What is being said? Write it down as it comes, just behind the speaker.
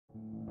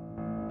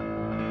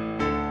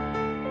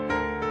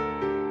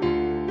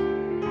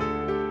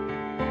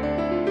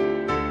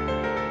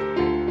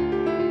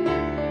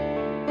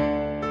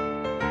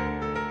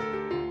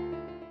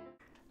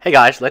Hey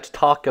guys, let's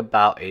talk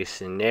about a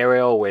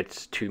scenario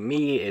which to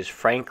me is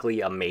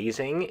frankly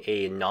amazing.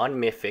 A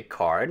non-mythic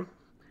card.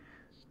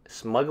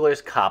 Smuggler's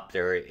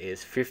Copter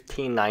is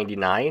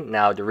 $15.99.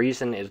 Now the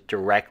reason is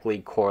directly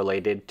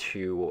correlated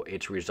to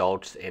its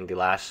results in the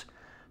last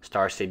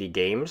Star City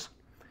games.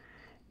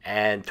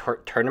 And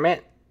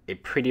tournament,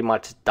 it pretty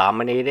much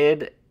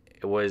dominated.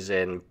 It was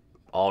in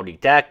all the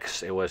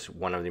decks. It was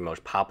one of the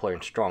most popular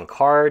and strong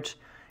cards.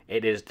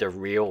 It is the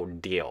real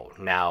deal.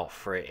 Now,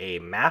 for a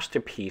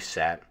masterpiece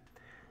set,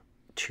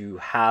 to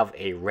have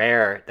a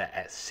rare that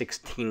at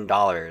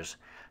 $16,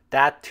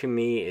 that to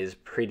me is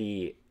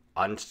pretty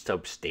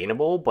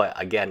unsustainable. But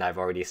again, I've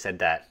already said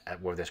that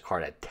with this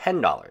card at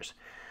 $10.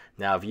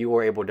 Now, if you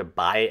were able to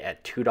buy it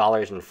at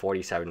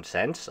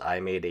 $2.47, I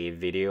made a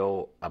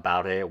video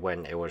about it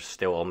when it was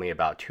still only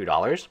about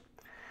 $2.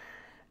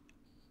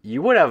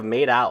 You would have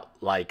made out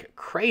like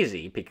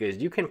crazy because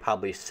you can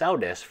probably sell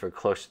this for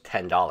close to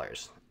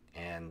 $10.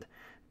 And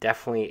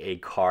definitely a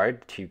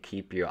card to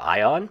keep your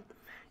eye on.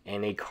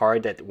 And a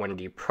card that when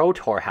the Pro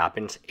Tour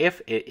happens, if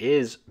it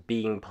is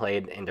being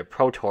played in the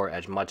Pro Tour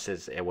as much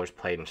as it was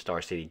played in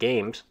Star City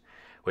games,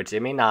 which it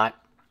may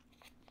not,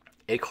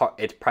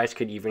 its price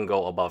could even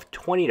go above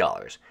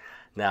 $20.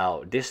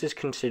 Now, this is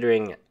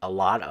considering a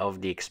lot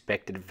of the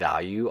expected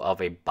value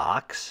of a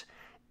box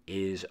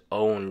is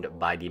owned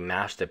by the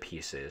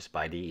masterpieces,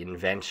 by the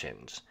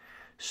inventions.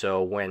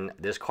 So when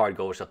this card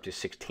goes up to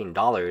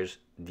 $16,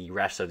 the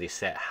rest of the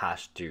set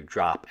has to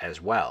drop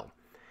as well,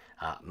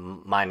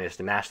 minus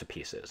the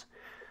masterpieces.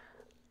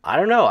 I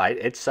don't know.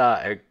 It's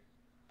a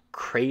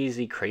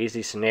crazy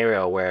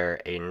scenario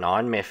where a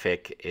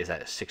non-mythic is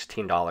at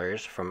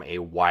 $16 from a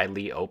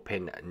widely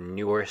open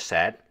newer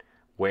set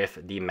with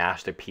the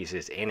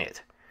masterpieces in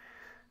it.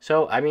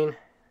 So, I mean,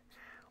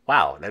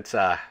 wow, that's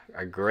a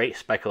great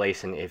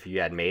speculation if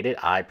you had made it.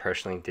 I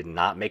personally did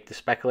not make the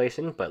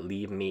speculation, but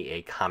leave me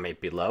a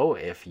comment below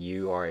if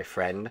you or a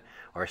friend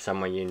or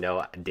someone you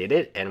know did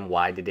it and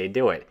why did they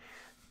do it.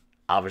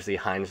 Obviously,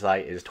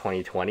 hindsight is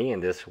 20/20,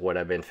 and this would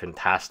have been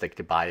fantastic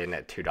to buy in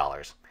at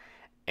 $2.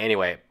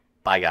 Anyway,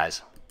 bye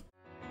guys.